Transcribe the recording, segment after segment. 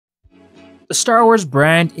The Star Wars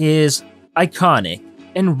brand is iconic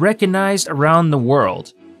and recognized around the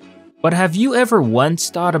world. But have you ever once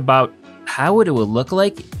thought about how it would look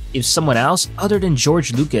like if someone else other than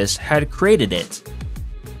George Lucas had created it?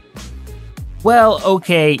 Well,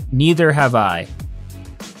 okay, neither have I.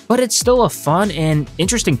 But it's still a fun and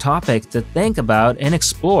interesting topic to think about and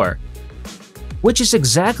explore. Which is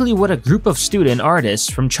exactly what a group of student artists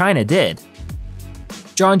from China did.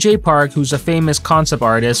 John J. Park, who's a famous concept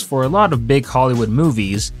artist for a lot of big Hollywood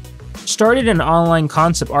movies, started an online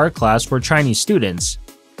concept art class for Chinese students,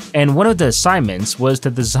 and one of the assignments was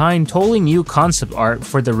to design totally new concept art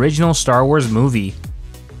for the original Star Wars movie.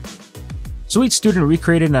 So each student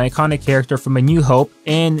recreated an iconic character from A New Hope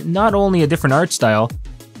in not only a different art style,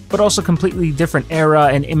 but also completely different era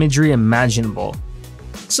and imagery imaginable.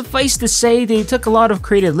 Suffice to say, they took a lot of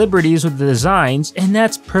creative liberties with the designs, and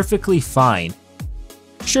that's perfectly fine.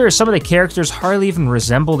 Sure, some of the characters hardly even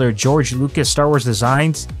resemble their George Lucas Star Wars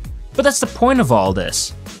designs, but that's the point of all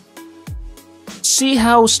this. See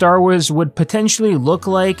how Star Wars would potentially look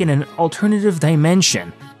like in an alternative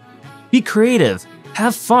dimension. Be creative,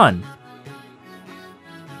 have fun.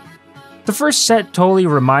 The first set totally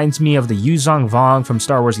reminds me of the Yuzong Vong from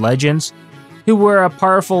Star Wars Legends, who were a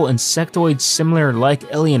powerful insectoid similar-like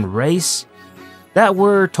alien race that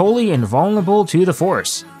were totally invulnerable to the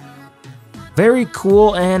Force. Very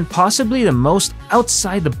cool and possibly the most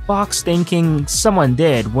outside-the-box thinking someone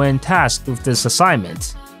did when tasked with this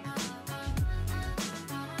assignment.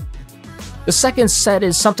 The second set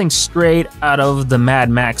is something straight out of the Mad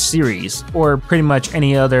Max series, or pretty much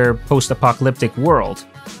any other post-apocalyptic world.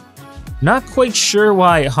 Not quite sure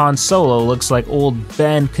why Han Solo looks like old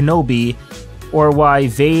Ben Kenobi, or why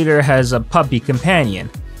Vader has a puppy companion.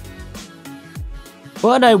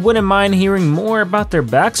 But I wouldn't mind hearing more about their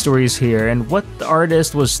backstories here and what the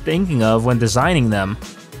artist was thinking of when designing them.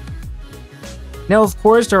 Now, of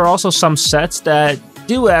course, there are also some sets that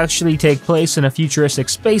do actually take place in a futuristic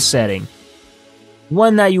space setting.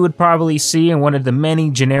 One that you would probably see in one of the many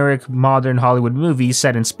generic modern Hollywood movies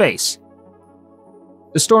set in space.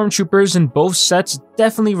 The stormtroopers in both sets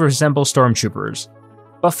definitely resemble stormtroopers.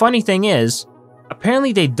 But funny thing is,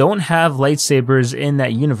 apparently they don't have lightsabers in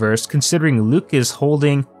that universe, considering Luke is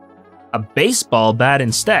holding a baseball bat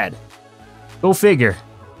instead. Go figure.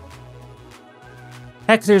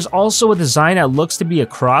 Heck, there's also a design that looks to be a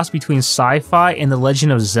cross between sci-fi and The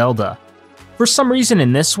Legend of Zelda. For some reason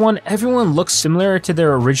in this one, everyone looks similar to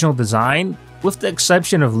their original design, with the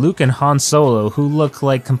exception of Luke and Han Solo, who look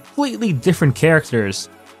like completely different characters.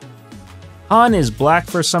 Han is black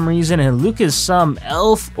for some reason, and Luke is some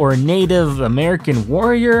elf or Native American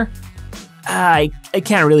warrior? I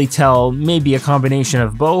can't really tell, maybe a combination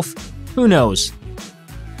of both, who knows.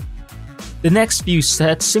 The next few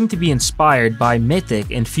sets seem to be inspired by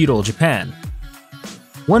mythic and feudal Japan.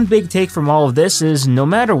 One big take from all of this is, no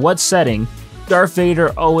matter what setting, Darth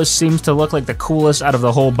Vader always seems to look like the coolest out of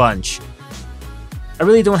the whole bunch. I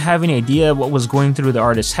really don't have any idea what was going through the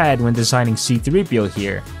artist's head when designing C-3PO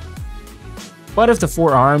here. But of the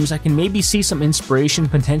 4 arms, I can maybe see some inspiration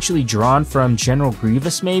potentially drawn from General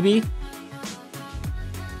Grievous maybe?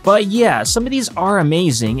 But yeah, some of these are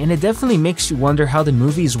amazing, and it definitely makes you wonder how the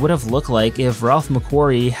movies would have looked like if Ralph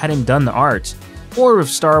McQuarrie hadn't done the art, or if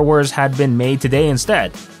Star Wars had been made today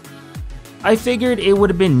instead. I figured it would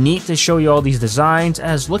have been neat to show you all these designs,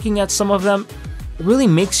 as looking at some of them, it really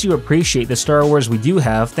makes you appreciate the Star Wars we do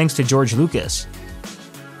have thanks to George Lucas.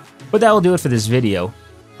 But that will do it for this video.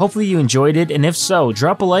 Hopefully you enjoyed it, and if so,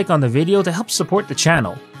 drop a like on the video to help support the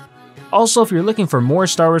channel. Also, if you're looking for more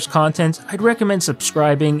Star Wars content, I'd recommend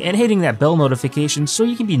subscribing and hitting that bell notification so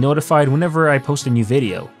you can be notified whenever I post a new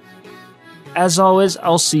video. As always,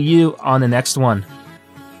 I'll see you on the next one.